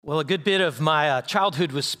Well, a good bit of my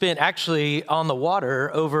childhood was spent actually on the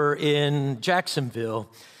water over in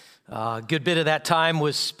Jacksonville. A good bit of that time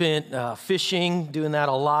was spent fishing, doing that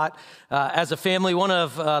a lot. As a family, one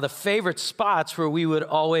of the favorite spots where we would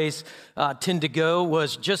always tend to go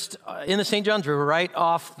was just in the St. Johns River, right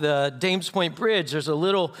off the Dames Point Bridge. There's a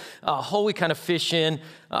little hole we kind of fish in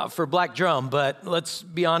for black drum, but let's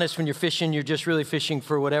be honest, when you're fishing, you're just really fishing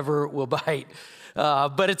for whatever will bite.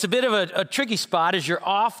 But it's a bit of a tricky spot as you're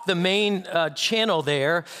off the main channel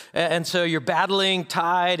there. And so you're battling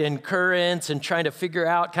tide and currents and trying to figure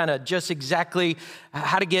out kind of just exactly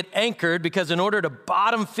how to get anchored, because in order to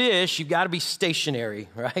bottom fish, you've got to be stationary,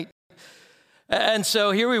 right? And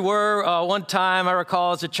so here we were one time, I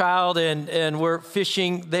recall as a child, and we're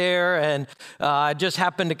fishing there, and I just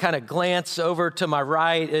happened to kind of glance over to my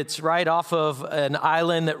right. It's right off of an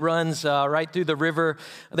island that runs right through the river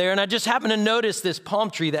there, and I just happened to notice this palm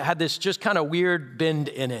tree that had this just kind of weird bend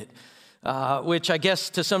in it, which I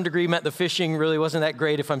guess to some degree meant the fishing really wasn't that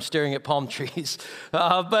great if I'm staring at palm trees.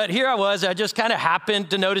 But here I was, I just kind of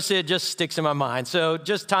happened to notice it, just sticks in my mind. So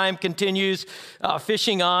just time continues,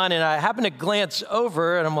 fishing on, and I happen to glance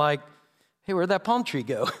over and I'm like, hey, where'd that palm tree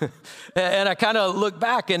go? And I kind of look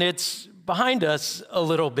back and it's behind us a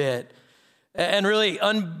little bit. And really,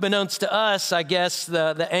 unbeknownst to us, I guess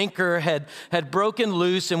the anchor had broken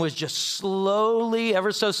loose and was just slowly,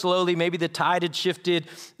 ever so slowly, maybe the tide had shifted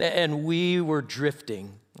and we were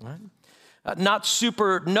drifting. Right? Not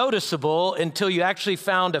super noticeable until you actually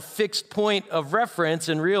found a fixed point of reference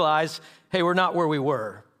and realized, hey, we're not where we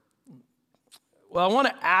were. Well, I want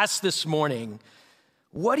to ask this morning,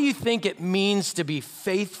 what do you think it means to be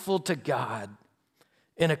faithful to God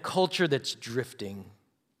in a culture that's drifting?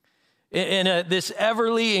 In this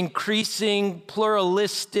everly increasing,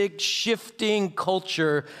 pluralistic, shifting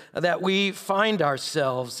culture that we find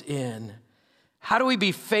ourselves in. How do we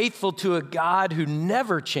be faithful to a God who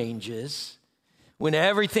never changes when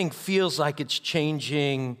everything feels like it's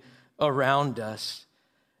changing around us?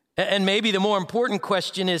 And maybe the more important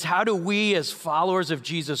question is, how do we as followers of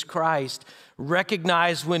Jesus Christ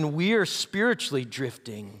recognize when we are spiritually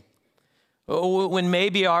drifting? When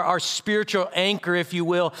maybe our spiritual anchor, if you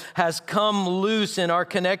will, has come loose in our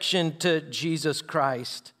connection to Jesus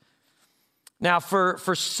Christ. Now, for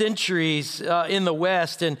centuries in the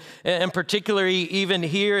West, and particularly even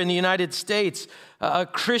here in the United States,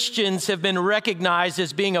 Christians have been recognized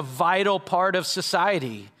as being a vital part of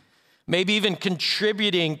society, maybe even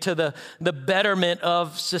contributing to the betterment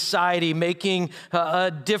of society, making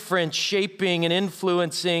a difference, shaping and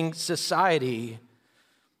influencing society.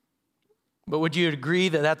 But would you agree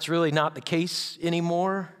that that's really not the case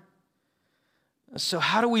anymore? So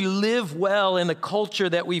how do we live well in the culture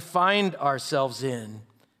that we find ourselves in?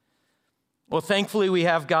 Well, thankfully, we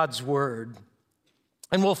have God's Word.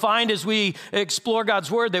 And we'll find as we explore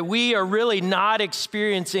God's Word that we are really not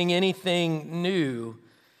experiencing anything new.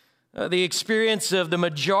 The experience of the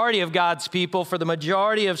majority of God's people for the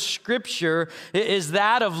majority of Scripture is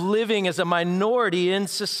that of living as a minority in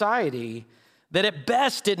society that at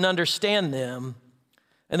best didn't understand them,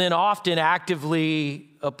 and then often actively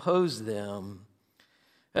oppose them.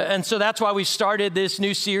 And so that's why we started this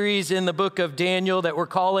new series in the book of Daniel that we're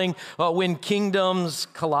calling When Kingdoms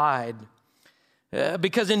Collide.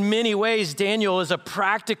 Because in many ways, Daniel is a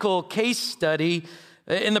practical case study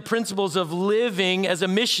in the principles of living as a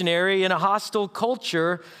missionary in a hostile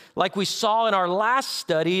culture, like we saw in our last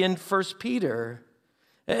study in 1 Peter.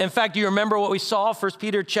 In fact, do you remember what we saw? 1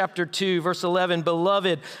 Peter chapter 2, verse 11,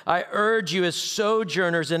 "Beloved, I urge you as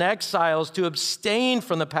sojourners and exiles to abstain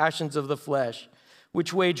from the passions of the flesh,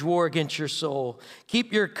 which wage war against your soul.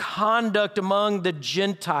 Keep your conduct among the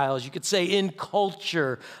Gentiles," you could say in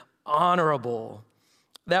culture, "honorable,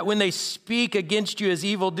 that when they speak against you as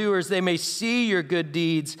evildoers, they may see your good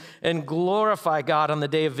deeds and glorify God on the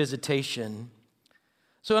day of visitation."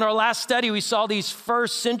 So in our last study, we saw these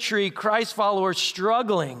first century Christ followers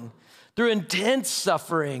struggling through intense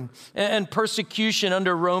suffering and persecution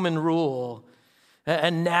under Roman rule.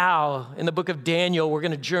 And now, in the book of Daniel, we're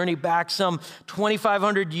going to journey back some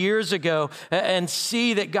 2,500 years ago and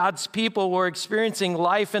see that God's people were experiencing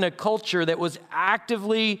life in a culture that was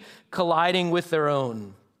actively colliding with their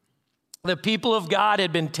own. The people of God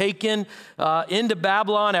had been taken into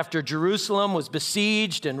Babylon after Jerusalem was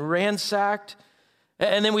besieged and ransacked.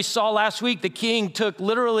 And then we saw last week the king took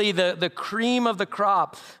literally the cream of the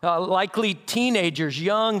crop, likely teenagers,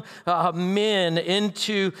 young men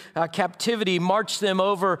into captivity, marched them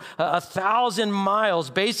over 1,000 miles,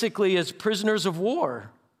 basically as prisoners of war.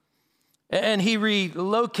 And he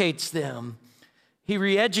relocates them. He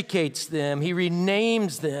re-educates them. He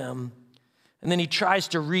renames them. And then he tries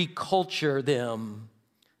to reculture them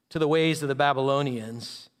to the ways of the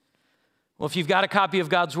Babylonians. Well, if you've got a copy of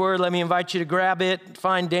God's Word, let me invite you to grab it.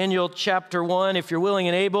 Find Daniel chapter 1. If you're willing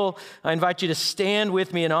and able, I invite you to stand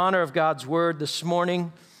with me in honor of God's Word this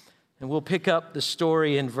morning. And we'll pick up the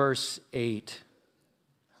story in verse 8.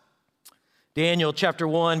 Daniel chapter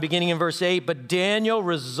 1, beginning in verse 8. But Daniel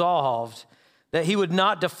resolved that he would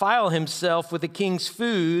not defile himself with the king's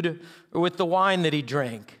food or with the wine that he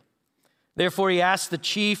drank. Therefore, he asked the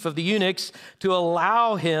chief of the eunuchs to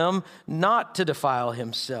allow him not to defile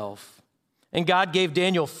himself. And God gave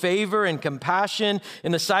Daniel favor and compassion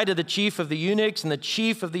in the sight of the chief of the eunuchs. And the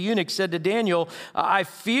chief of the eunuchs said to Daniel, I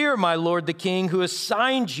fear my lord the king, who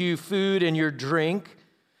assigned you food and your drink.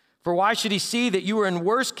 For why should he see that you are in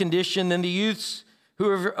worse condition than the youths who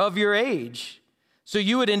are of your age? So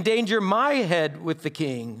you would endanger my head with the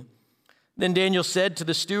king. Then Daniel said to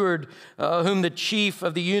the steward, whom the chief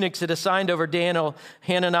of the eunuchs had assigned over Daniel,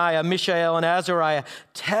 Hananiah, Mishael, and Azariah,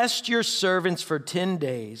 test your servants for 10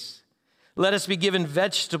 days. Let us be given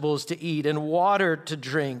vegetables to eat and water to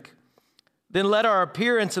drink. Then let our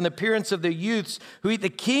appearance and the appearance of the youths who eat the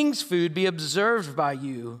king's food be observed by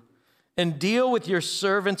you, and deal with your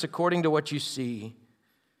servants according to what you see.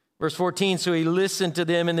 Verse 14, so he listened to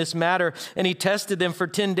them in this matter, and he tested them for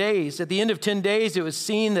 10 days. At the end of 10 days, it was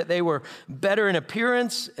seen that they were better in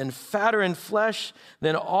appearance and fatter in flesh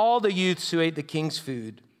than all the youths who ate the king's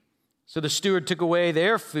food. So the steward took away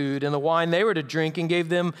their food and the wine they were to drink and gave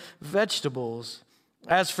them vegetables.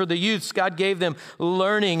 As for the youths, God gave them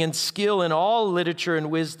learning and skill in all literature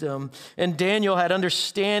and wisdom. And Daniel had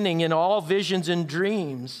understanding in all visions and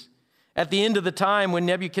dreams. At the end of the time, when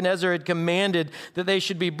Nebuchadnezzar had commanded that they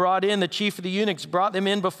should be brought in, the chief of the eunuchs brought them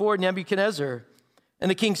in before Nebuchadnezzar.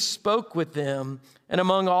 And the king spoke with them. And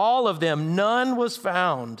among all of them, none was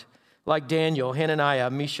found like Daniel, Hananiah,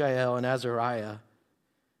 Mishael, and Azariah.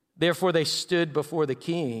 Therefore they stood before the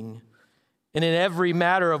king, and in every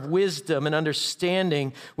matter of wisdom and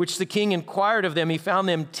understanding which the king inquired of them, he found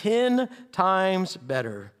them 10 times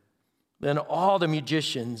better than all the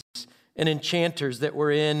magicians and enchanters that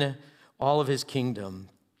were in all of his kingdom.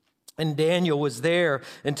 And Daniel was there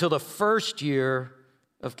until the first year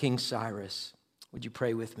of King Cyrus. Would you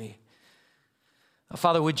pray with me?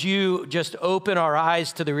 Father, would you just open our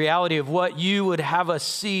eyes to the reality of what you would have us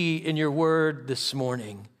see in your word this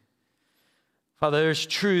morning? Father, there's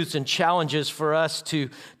truths and challenges for us to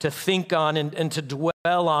think on and to dwell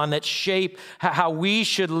on that shape how we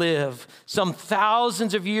should live some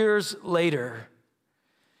thousands of years later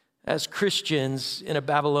as Christians in a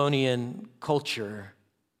Babylonian culture.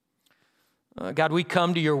 God, we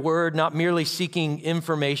come to your word not merely seeking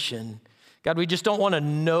information. God, we just don't want to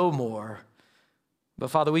know more. But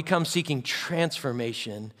Father, we come seeking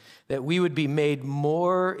transformation, that we would be made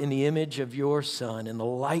more in the image of your Son, in the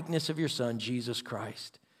likeness of your Son, Jesus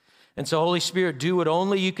Christ. And so, Holy Spirit, do what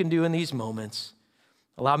only you can do in these moments.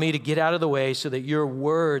 Allow me to get out of the way so that your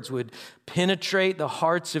words would penetrate the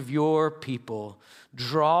hearts of your people,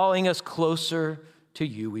 drawing us closer to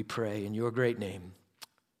you, we pray, in your great name.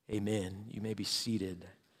 Amen. You may be seated.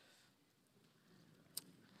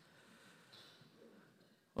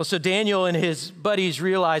 Well, so Daniel and his buddies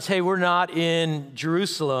realized, hey, we're not in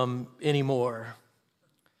Jerusalem anymore.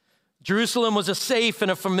 Jerusalem was a safe and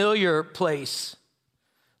a familiar place.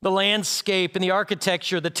 The landscape and the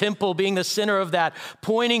architecture, the temple being the center of that,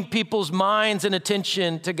 pointing people's minds and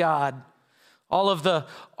attention to God. All of the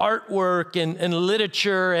artwork and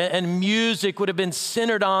literature and music would have been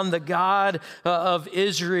centered on the God of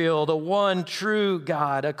Israel, the one true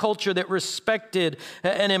God, a culture that respected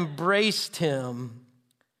and embraced him.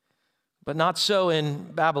 But not so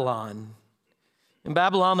in Babylon. In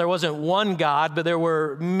Babylon, there wasn't one God, but there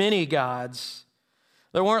were many gods.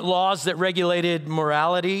 There weren't laws that regulated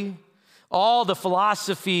morality. All the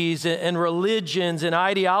philosophies and religions and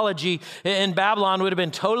ideology in Babylon would have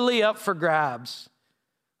been totally up for grabs.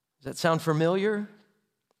 Does that sound familiar?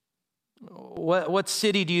 What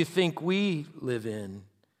city do you think we live in?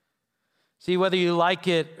 See, whether you like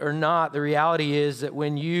it or not, the reality is that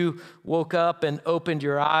when you woke up and opened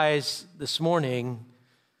your eyes this morning,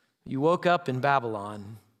 you woke up in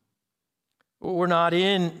Babylon. We're not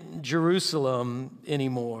in Jerusalem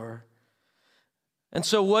anymore. And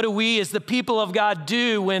so what do we as the people of God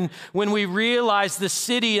do when we realize the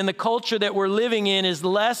city and the culture that we're living in is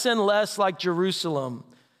less and less like Jerusalem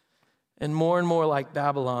and more like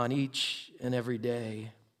Babylon each and every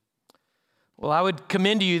day? Well, I would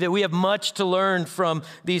commend to you that we have much to learn from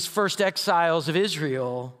these first exiles of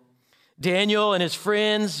Israel. Daniel and his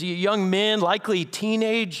friends, young men, likely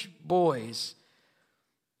teenage boys.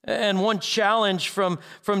 And one challenge from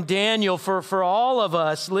Daniel for all of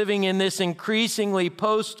us living in this increasingly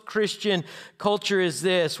post-Christian culture is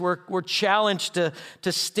this. We're challenged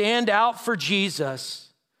to stand out for Jesus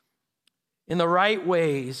in the right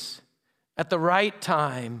ways, at the right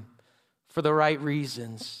time, for the right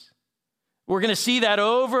reasons. We're going to see that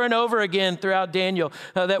over and over again throughout Daniel,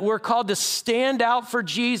 that we're called to stand out for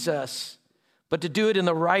Jesus, but to do it in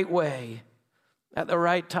the right way, at the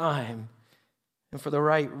right time, and for the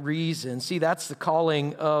right reason. See, that's the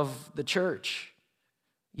calling of the church.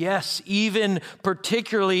 Yes, even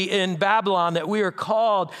particularly in Babylon, that we are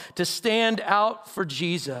called to stand out for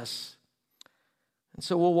Jesus. And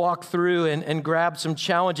so we'll walk through and grab some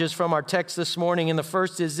challenges from our text this morning. And the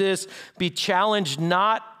first is this: be challenged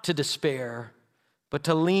not to despair, but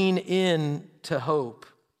to lean in to hope.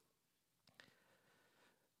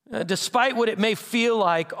 Despite what it may feel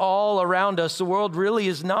like all around us, the world really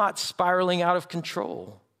is not spiraling out of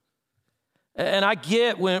control. And I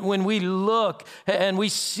get when we look and we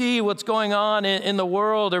see what's going on in the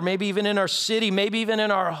world, or maybe even in our city, maybe even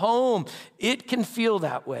in our home, it can feel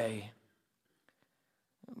that way.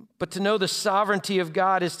 But to know the sovereignty of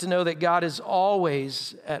God is to know that God is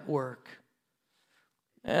always at work.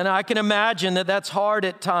 And I can imagine that that's hard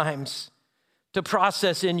at times to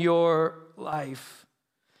process in your life.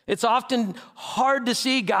 It's often hard to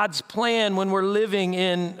see God's plan when we're living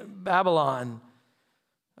in Babylon.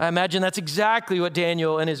 I imagine that's exactly what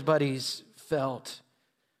Daniel and his buddies felt.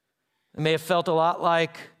 They may have felt a lot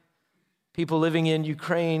like people living in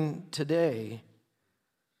Ukraine today.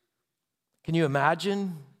 Can you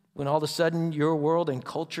imagine when all of a sudden your world and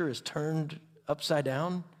culture is turned upside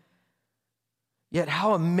down? Yet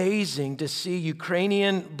how amazing to see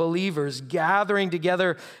Ukrainian believers gathering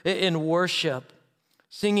together in worship,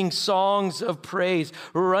 singing songs of praise,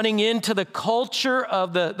 running into the culture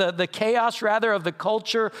of the chaos, rather, of the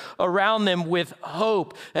culture around them with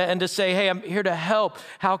hope, and to say, hey, I'm here to help.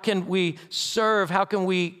 How can we serve? How can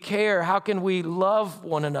we care? How can we love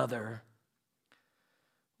one another?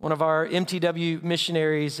 One of our MTW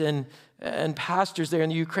missionaries and pastors there in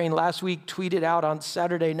the Ukraine last week tweeted out on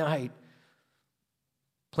Saturday night,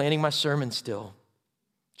 planning my sermon still,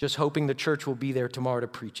 just hoping the church will be there tomorrow to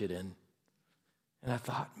preach it in. And I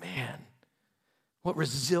thought, man, what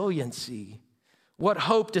resiliency, what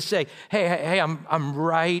hope to say, hey, I'm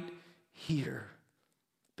right here.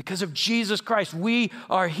 Because of Jesus Christ, we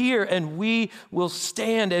are here and we will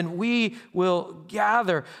stand and we will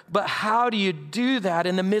gather. But how do you do that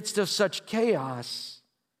in the midst of such chaos?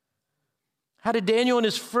 How did Daniel and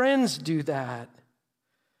his friends do that?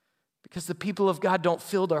 Because the people of God don't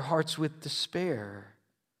fill their hearts with despair.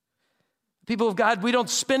 People of God, we don't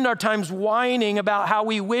spend our times whining about how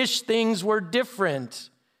we wish things were different.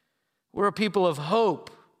 We're a people of hope.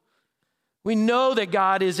 We know that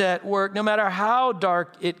God is at work no matter how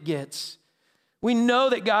dark it gets. We know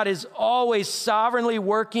that God is always sovereignly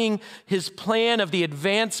working his plan of the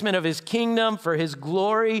advancement of his kingdom for his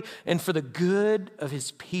glory and for the good of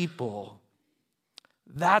his people.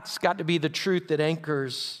 That's got to be the truth that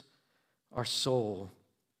anchors our soul.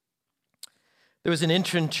 There was an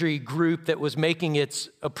infantry group that was making its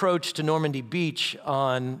approach to Normandy Beach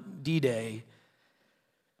on D-Day.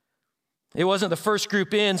 It wasn't the first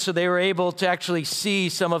group in, so they were able to actually see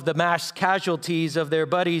some of the mass casualties of their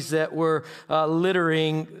buddies that were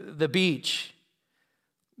littering the beach.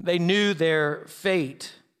 They knew their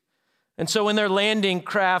fate. And so when their landing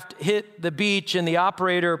craft hit the beach and the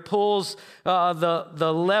operator pulls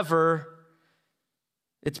the lever,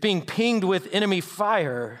 it's being pinged with enemy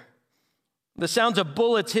fire. The sounds of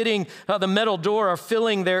bullets hitting the metal door are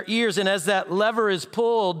filling their ears, and as that lever is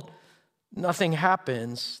pulled, nothing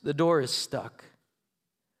happens. The door is stuck.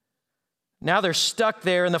 Now they're stuck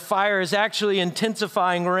there, and the fire is actually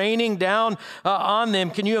intensifying, raining down on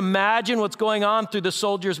them. Can you imagine what's going on through the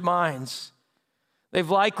soldiers' minds? They've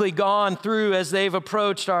likely gone through as they've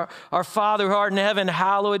approached our Father who art in heaven,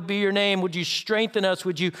 hallowed be your name. Would you strengthen us?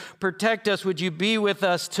 Would you protect us? Would you be with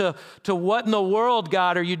us? To what in the world,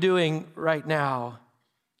 God, are you doing right now?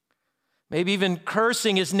 Maybe even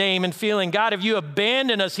cursing his name and feeling, God, have you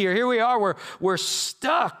abandoned us here? Here we are, we're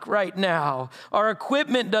stuck right now. Our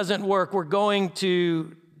equipment doesn't work. We're going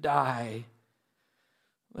to die.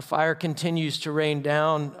 The fire continues to rain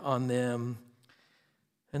down on them.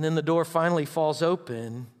 And then the door finally falls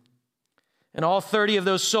open. And all 30 of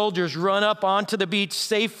those soldiers run up onto the beach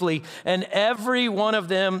safely, and every one of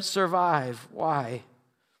them survive. Why?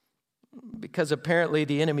 Because apparently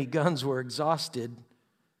the enemy guns were exhausted,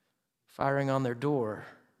 firing on their door.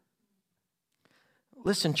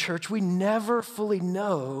 Listen, church, we never fully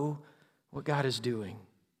know what God is doing.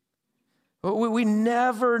 We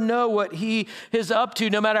never know what he is up to,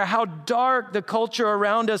 no matter how dark the culture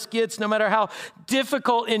around us gets, no matter how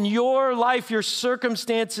difficult in your life your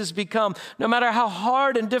circumstances become, no matter how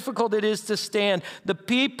hard and difficult it is to stand. The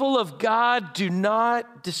people of God do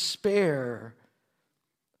not despair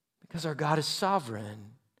because our God is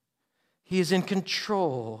sovereign. He is in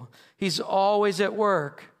control. He's always at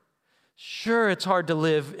work. Sure, it's hard to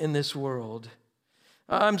live in this world.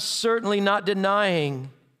 I'm certainly not denying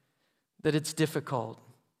that it's difficult.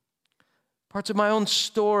 Parts of my own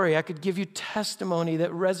story, I could give you testimony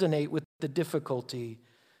that resonate with the difficulty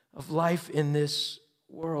of life in this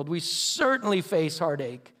world. We certainly face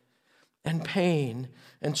heartache and pain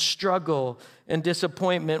and struggle and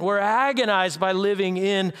disappointment. We're agonized by living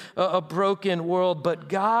in a broken world, but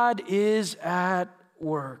God is at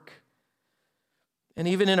work. And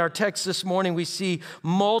even in our text this morning, we see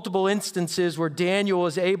multiple instances where Daniel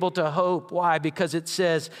was able to hope. Why? Because it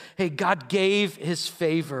says, hey, God gave his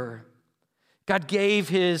favor. God gave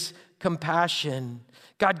his compassion.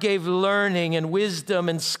 God gave learning and wisdom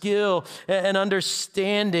and skill and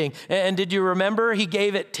understanding. And did you remember? He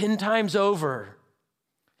gave it 10 times over.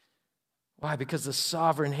 Why? Because the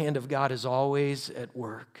sovereign hand of God is always at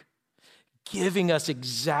work, giving us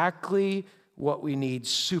exactly what we need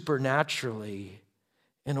supernaturally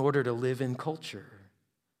in order to live in culture.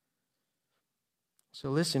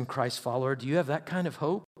 So listen, Christ follower, do you have that kind of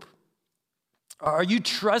hope? Are you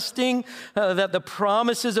trusting that the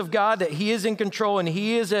promises of God, that he is in control and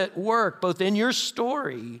he is at work, both in your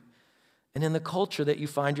story and in the culture that you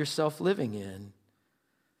find yourself living in?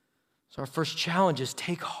 So our first challenge is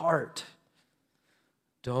take heart.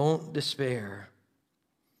 Don't despair.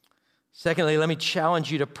 Secondly, let me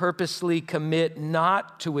challenge you to purposely commit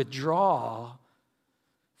not to withdraw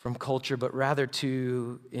from culture, but rather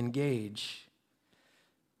to engage.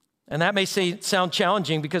 And that may sound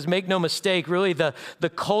challenging because make no mistake, really the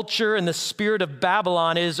culture and the spirit of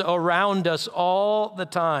Babylon is around us all the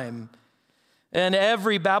time. And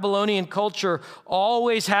every Babylonian culture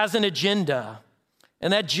always has an agenda.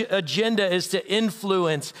 And that agenda is to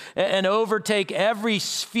influence and overtake every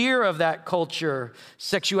sphere of that culture: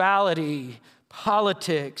 sexuality,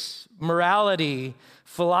 politics, morality,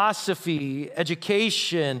 philosophy,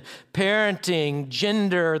 education, parenting,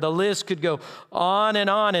 gender. The list could go on.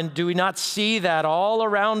 And do we not see that all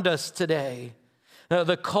around us today?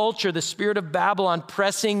 The culture, the spirit of Babylon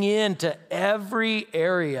pressing into every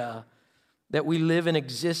area that we live and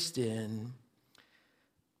exist in.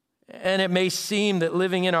 And it may seem that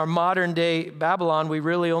living in our modern day Babylon, we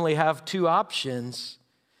really only have 2 options.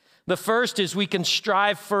 The first is we can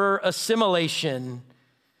strive for assimilation.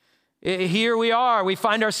 Here we are, we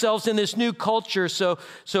find ourselves in this new culture, so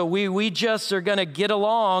we just are gonna get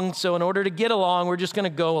along. So in order to get along, we're just gonna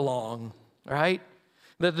go along, right?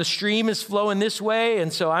 The stream is flowing this way,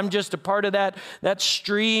 and so I'm just a part of that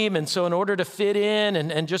stream. And so in order to fit in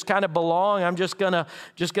and just kind of belong, I'm just gonna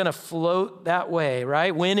float that way,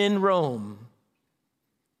 right? When in Rome.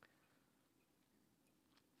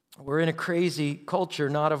 We're in a crazy culture,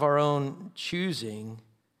 not of our own choosing.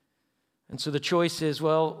 And so the choice is,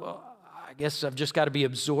 well, I guess I've just got to be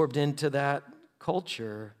absorbed into that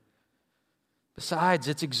culture. Besides,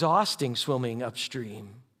 it's exhausting swimming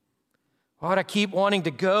upstream. Why would I keep wanting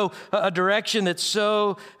to go a direction that's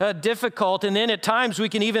so difficult? And then at times we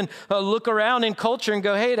can even look around in culture and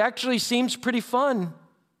go, hey, it actually seems pretty fun.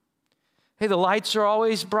 Hey, the lights are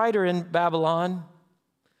always brighter in Babylon.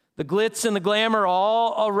 The glitz and the glamour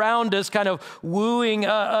all around us, kind of wooing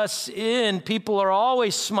us in. People are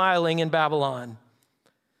always smiling in Babylon,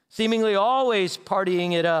 seemingly always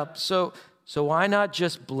partying it up. So why not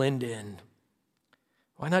just blend in?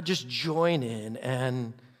 Why not just join in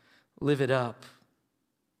and live it up?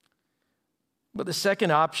 But the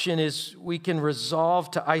second option is we can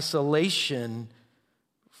resolve to isolation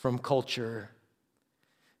from culture.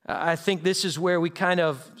 I think this is where we kind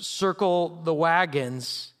of circle the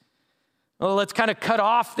wagons. Well, let's kind of cut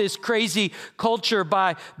off this crazy culture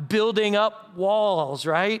by building up walls,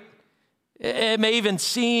 right? It may even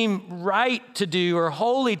seem right to do or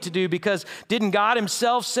holy to do, because didn't God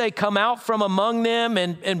himself say, come out from among them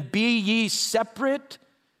and be ye separate?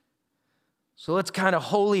 So let's kind of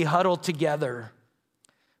holy huddle together.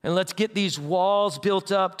 And let's get these walls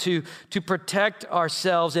built up to protect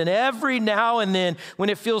ourselves. And every now and then, when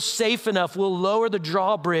it feels safe enough, we'll lower the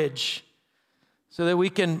drawbridge so that we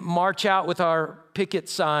can march out with our picket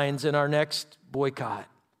signs in our next boycott.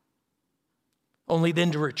 Only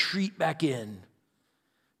then to retreat back in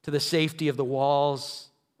to the safety of the walls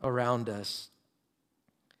around us.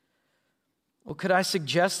 Well, could I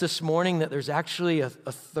suggest this morning that there's actually a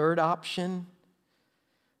third option?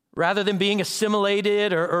 Rather than being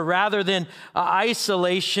assimilated or rather than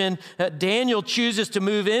isolation, Daniel chooses to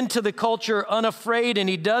move into the culture unafraid, and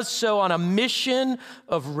he does so on a mission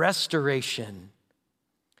of restoration.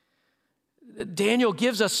 Daniel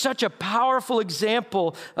gives us such a powerful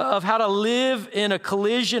example of how to live in a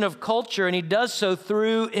collision of culture, and he does so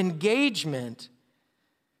through engagement.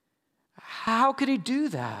 How could he do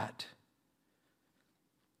that?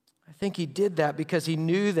 I think he did that because he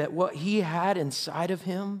knew that what he had inside of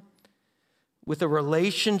him with a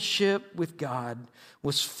relationship with God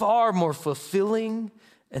was far more fulfilling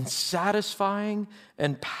and satisfying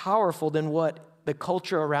and powerful than what the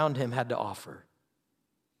culture around him had to offer.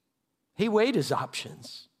 He weighed his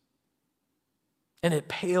options, and it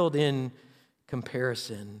paled in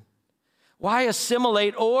comparison. Why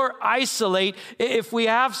assimilate or isolate if we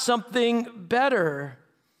have something better?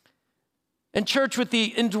 And church, with the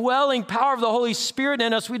indwelling power of the Holy Spirit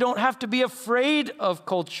in us, we don't have to be afraid of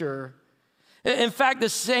culture. In fact, the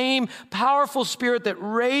same powerful Spirit that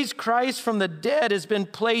raised Christ from the dead has been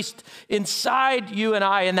placed inside you and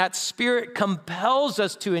I, and that Spirit compels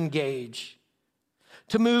us to engage,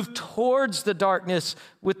 to move towards the darkness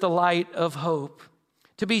with the light of hope,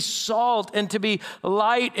 to be salt and to be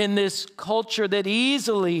light in this culture that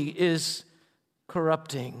easily is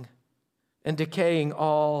corrupting and decaying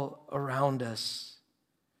all around us.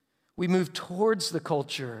 We move towards the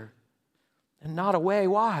culture and not away.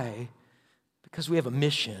 Why? Because we have a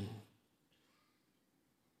mission.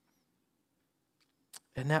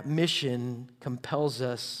 And that mission compels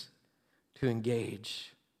us to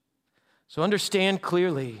engage. So understand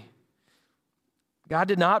clearly, God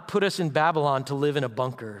did not put us in Babylon to live in a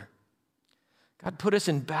bunker. God put us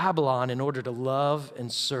in Babylon in order to love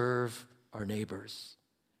and serve our neighbors.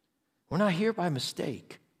 We're not here by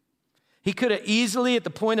mistake. He could have easily, at the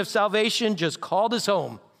point of salvation, just called us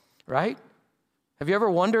home, right? Have you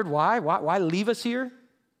ever wondered why? Why leave us here?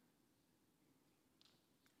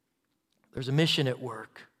 There's a mission at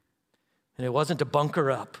work, and it wasn't to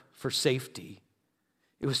bunker up for safety.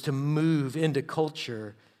 It was to move into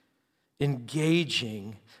culture,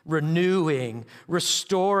 engaging, renewing,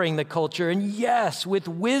 restoring the culture. And yes, with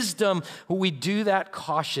wisdom, we do that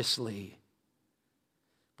cautiously.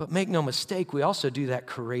 But make no mistake, we also do that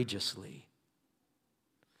courageously.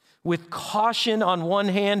 With caution on one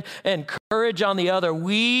hand and courage on the other,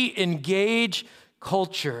 we engage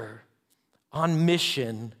culture on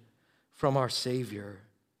mission from our Savior.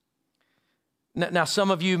 Now, some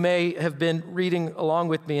of you may have been reading along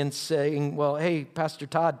with me and saying, well, hey, Pastor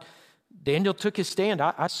Todd, Daniel took his stand.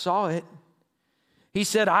 I saw it. He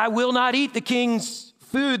said, I will not eat the king's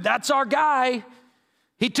food. That's our guy.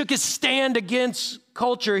 He took his stand against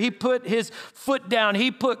culture. He put his foot down.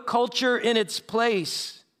 He put culture in its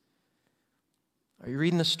place. Are you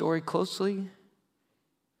reading the story closely?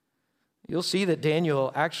 You'll see that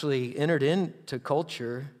Daniel actually entered into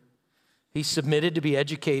culture. He submitted to be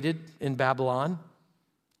educated in Babylon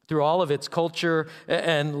through all of its culture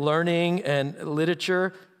and learning and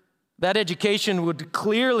literature. That education would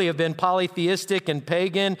clearly have been polytheistic and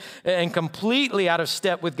pagan and completely out of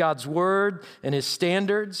step with God's word and his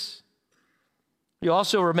standards. You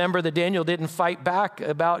also remember that Daniel didn't fight back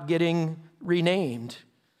about getting renamed.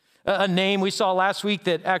 A name we saw last week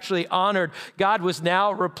that actually honored God was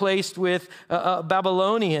now replaced with a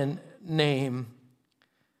Babylonian name.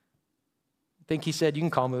 I think he said, you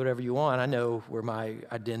can call me whatever you want. I know where my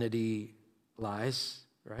identity lies,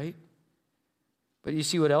 right? But you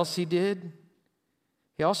see what else he did?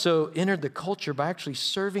 He also entered the culture by actually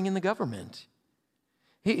serving in the government.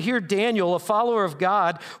 Here Daniel, a follower of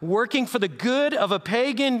God, working for the good of a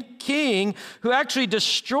pagan king who actually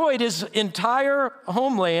destroyed his entire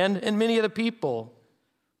homeland and many of the people.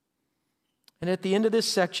 And at the end of this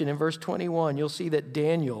section, in verse 21, you'll see that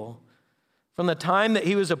Daniel, from the time that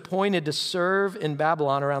he was appointed to serve in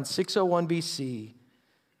Babylon around 601 BC,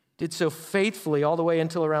 did so faithfully all the way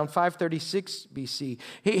until around 536 BC.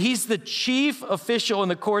 He's the chief official in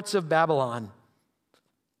the courts of Babylon.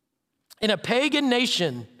 In a pagan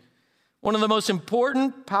nation, one of the most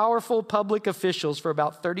important, powerful public officials for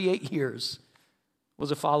about 38 years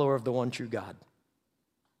was a follower of the one true God.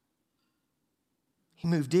 He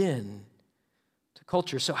moved in to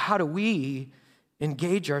culture. So how do we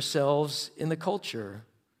engage ourselves in the culture?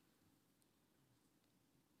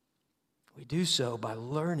 We do so by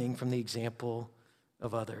learning from the example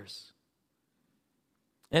of others.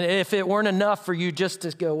 And if it weren't enough for you just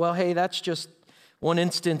to go, well, hey, that's just one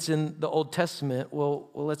instance in the Old Testament, well,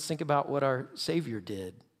 let's think about what our Savior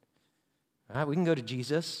did. All right, we can go to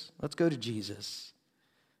Jesus. Let's go to Jesus.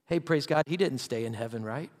 Hey, praise God, he didn't stay in heaven,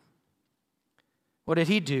 right? What did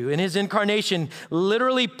he do? In his incarnation,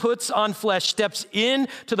 literally puts on flesh, steps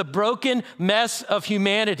into the broken mess of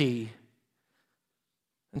humanity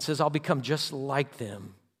and says, I'll become just like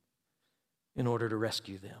them in order to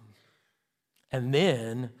rescue them. And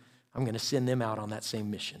then I'm going to send them out on that same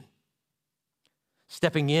mission.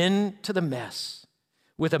 Stepping into the mess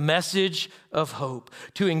with a message of hope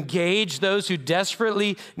to engage those who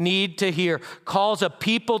desperately need to hear, calls a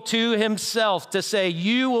people to himself to say,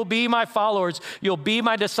 you will be my followers, you'll be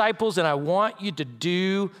my disciples, and I want you to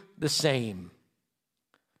do the same.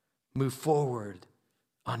 Move forward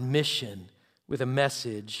on mission with a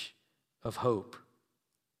message of hope.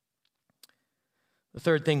 The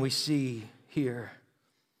third thing we see here,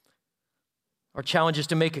 our challenge is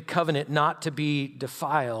to make a covenant not to be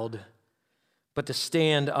defiled, but to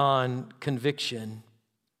stand on conviction.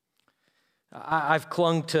 I've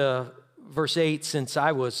clung to verse 8 since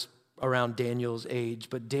I was around Daniel's age,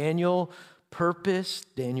 but Daniel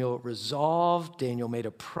purposed, Daniel resolved, Daniel made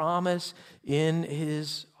a promise in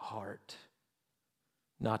his heart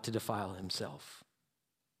not to defile himself.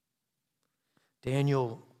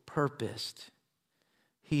 Daniel purposed.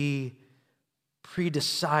 He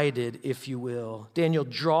predecided, if you will. Daniel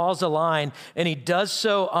draws a line, and he does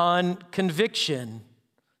so on conviction.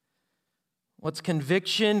 What's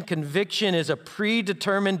conviction? Conviction is a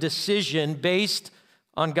predetermined decision based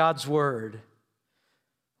on God's word.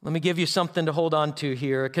 Let me give you something to hold on to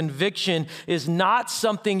here. A conviction is not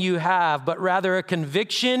something you have, but rather a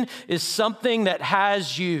conviction is something that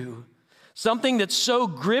has you. Something that so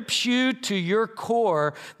grips you to your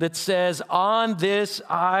core that says, on this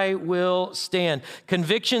I will stand.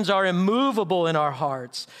 Convictions are immovable in our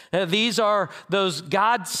hearts. These are those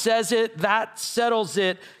God says it, that settles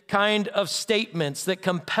it kind of statements that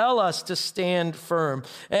compel us to stand firm.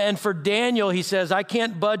 And for Daniel, he says, I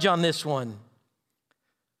can't budge on this one.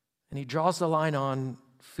 And he draws the line on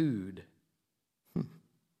food.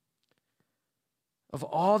 Of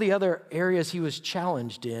all the other areas he was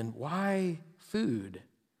challenged in, why food?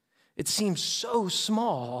 It seems so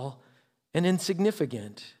small and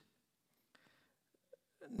insignificant.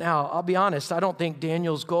 Now, I'll be honest, I don't think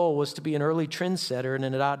Daniel's goal was to be an early trendsetter and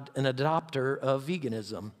an adopter of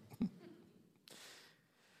veganism.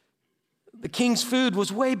 The king's food was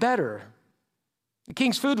way better. The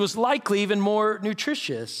king's food was likely even more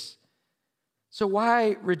nutritious. So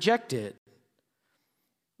why reject it?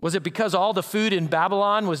 Was it because all the food in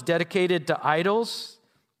Babylon was dedicated to idols?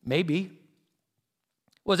 Maybe.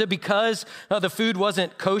 Was it because the food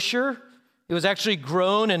wasn't kosher? It was actually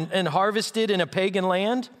grown and harvested in a pagan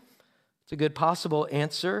land? It's a good possible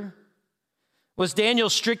answer. Was Daniel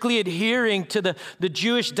strictly adhering to the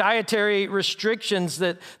Jewish dietary restrictions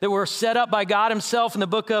that were set up by God himself in the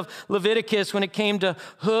book of Leviticus when it came to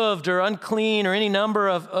hooved or unclean or any number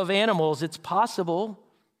of animals? It's possible.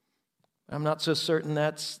 I'm not so certain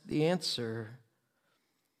that's the answer.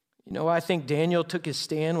 You know, I think Daniel took his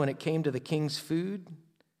stand when it came to the king's food.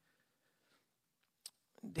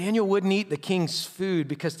 Daniel wouldn't eat the king's food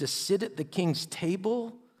because to sit at the king's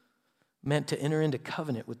table meant to enter into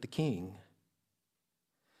covenant with the king.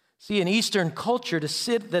 See, in Eastern culture, to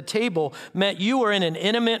sit at the table meant you were in an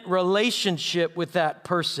intimate relationship with that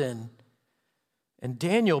person. And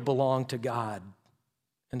Daniel belonged to God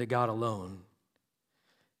and to God alone.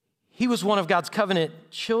 He was one of God's covenant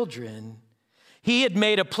children. He had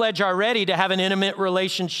made a pledge already to have an intimate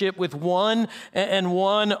relationship with one and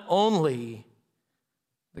one only,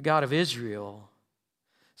 the God of Israel.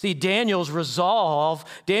 See, Daniel's resolve,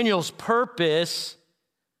 Daniel's purpose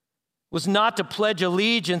was not to pledge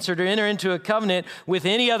allegiance or to enter into a covenant with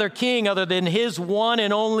any other king other than his one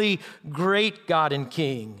and only great God and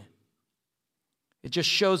King. It just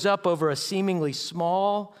shows up over a seemingly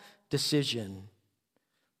small decision.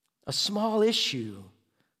 A small issue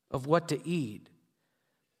of what to eat,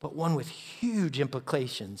 but one with huge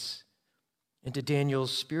implications into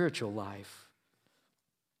Daniel's spiritual life.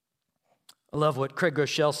 I love what Craig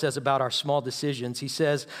Groeschel says about our small decisions. He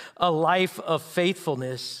says, a life of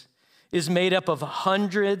faithfulness is made up of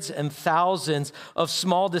hundreds and thousands of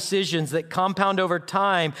small decisions that compound over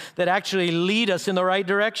time that actually lead us in the right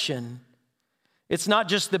direction. It's not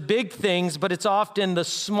just the big things, but it's often the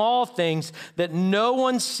small things that no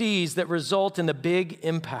one sees that result in the big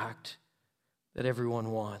impact that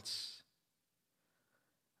everyone wants.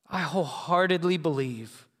 I wholeheartedly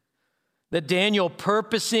believe that Daniel,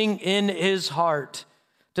 purposing in his heart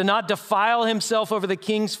to not defile himself over the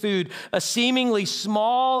king's food, a seemingly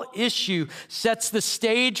small issue sets the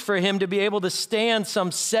stage for him to be able to stand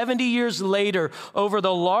some 70 years later over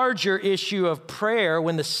the larger issue of prayer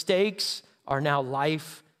when the stakes are now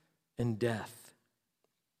life and death.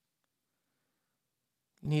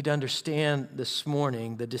 You need to understand this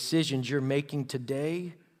morning the decisions you're making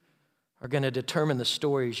today are going to determine the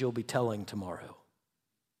stories you'll be telling tomorrow.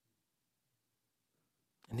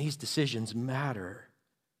 And these decisions matter.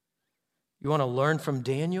 You want to learn from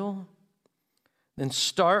Daniel? Then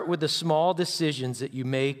start with the small decisions that you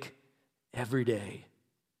make every day.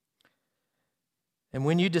 And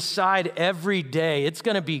when you decide every day, it's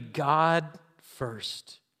going to be God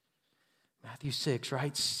first. Matthew 6,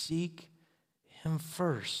 right? Seek Him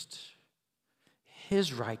first.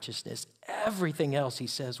 His righteousness, everything else, he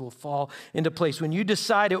says, will fall into place. When you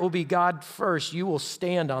decide it will be God first, you will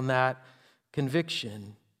stand on that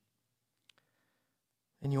conviction.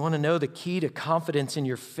 And you want to know the key to confidence in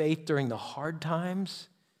your faith during the hard times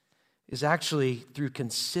is actually through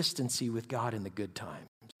consistency with God in the good times.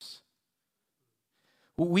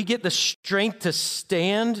 We get the strength to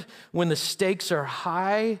stand when the stakes are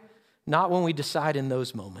high, not when we decide in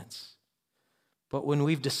those moments, but when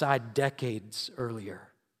we've decided decades earlier,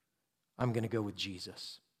 I'm going to go with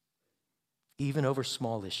Jesus. Even over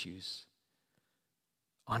small issues,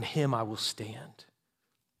 on Him I will stand,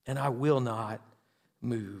 and I will not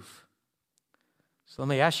move. So let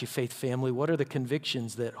me ask you, faith family, what are the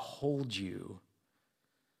convictions that hold you?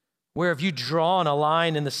 Where have you drawn a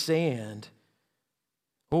line in the sand?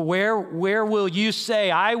 Well, where will you say,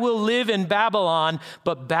 I will live in Babylon,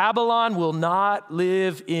 but Babylon will not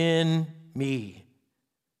live in me?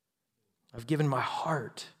 I've given my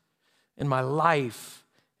heart and my life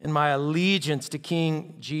and my allegiance to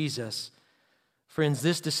King Jesus. Friends,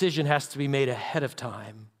 this decision has to be made ahead of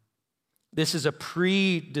time. This is a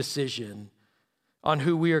pre-decision on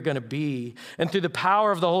who we are going to be. And through the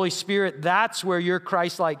power of the Holy Spirit, that's where your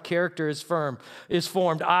Christ-like character is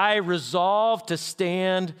formed. I resolve to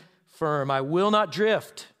stand firm. I will not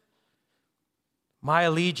drift. My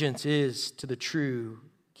allegiance is to the true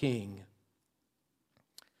King.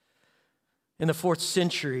 In the 4th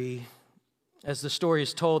century, as the story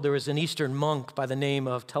is told, there was an Eastern monk by the name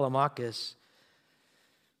of Telemachus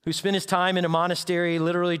who spent his time in a monastery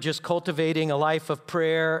literally just cultivating a life of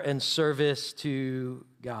prayer and service to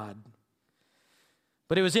God.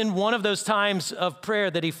 But it was in one of those times of prayer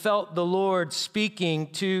that he felt the Lord speaking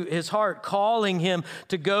to his heart, calling him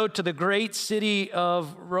to go to the great city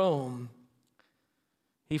of Rome.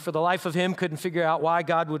 He, for the life of him, couldn't figure out why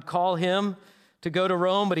God would call him to go to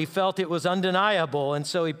Rome, but he felt it was undeniable. And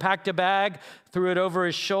so he packed a bag, threw it over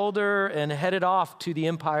his shoulder, and headed off to the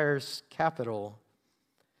empire's capital.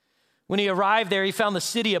 When he arrived there, he found the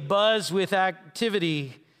city abuzz with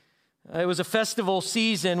activity. It was a festival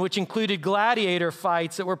season, which included gladiator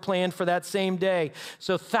fights that were planned for that same day.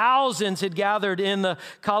 So thousands had gathered in the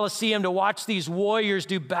Colosseum to watch these warriors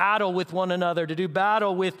do battle with one another, to do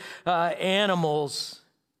battle with animals.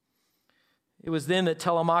 It was then that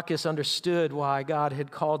Telemachus understood why God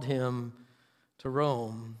had called him to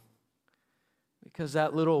Rome, because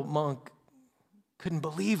that little monk couldn't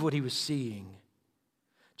believe what he was seeing.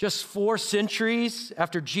 Just 4 centuries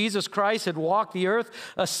after Jesus Christ had walked the earth,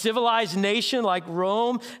 a civilized nation like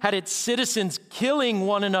Rome had its citizens killing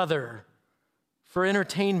one another for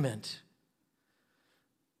entertainment.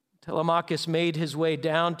 Telemachus made his way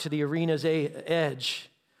down to the arena's edge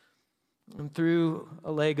and threw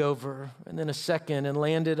a leg over and then a second and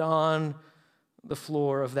landed on the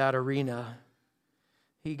floor of that arena.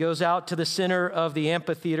 He goes out to the center of the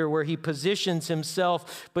amphitheater where he positions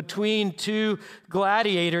himself between 2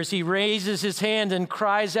 gladiators. He raises his hand and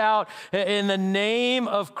cries out, "In the name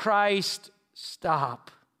of Christ,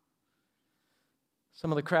 stop."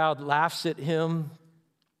 Some of the crowd laughs at him.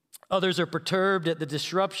 Others are perturbed at the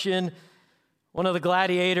disruption. One of the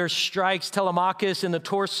gladiators strikes Telemachus in the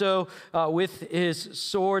torso with his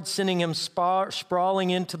sword, sending him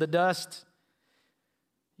sprawling into the dust.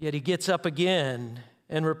 Yet he gets up again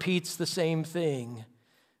and repeats the same thing.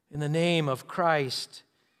 "In the name of Christ,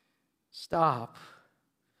 stop."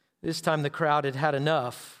 This time the crowd had had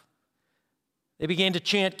enough. They began to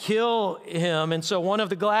chant, "Kill him." And so one of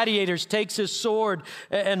the gladiators takes his sword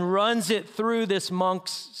and runs it through this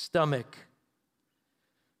monk's stomach.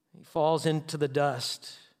 He falls into the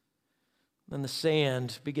dust. Then the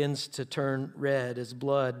sand begins to turn red as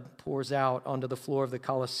blood pours out onto the floor of the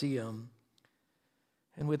Colosseum.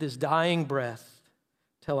 And with his dying breath,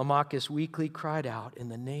 Telemachus weakly cried out, "In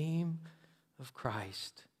the name of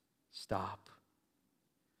Christ, stop."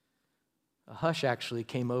 A hush actually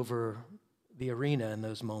came over the arena in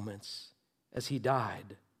those moments as he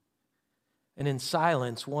died. And in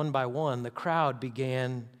silence, one by one, the crowd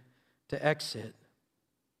began to exit.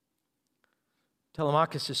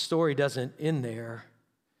 Telemachus' story doesn't end there.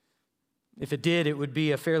 If it did, it would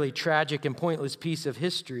be a fairly tragic and pointless piece of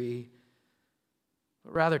history.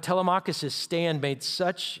 Rather, Telemachus' stand made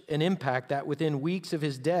such an impact that within weeks of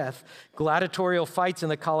his death, gladiatorial fights in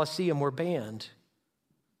the Colosseum were banned.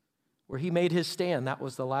 Where he made his stand, that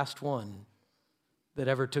was the last one that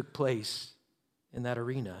ever took place in that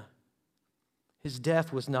arena. His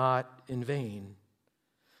death was not in vain.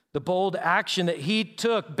 The bold action that he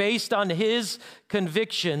took based on his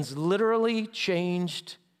convictions literally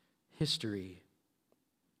changed history.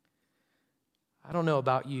 I don't know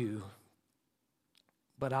about you,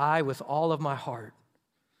 but I, with all of my heart,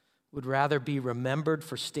 would rather be remembered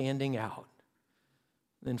for standing out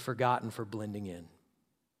than forgotten for blending in.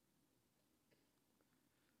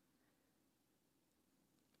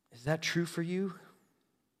 Is that true for you?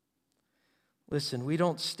 Listen, we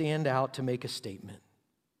don't stand out to make a statement.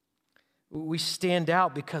 We stand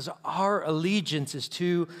out because our allegiance is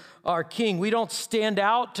to our King. We don't stand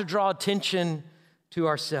out to draw attention to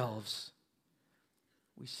ourselves.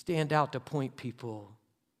 We stand out to point people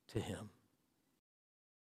to Him.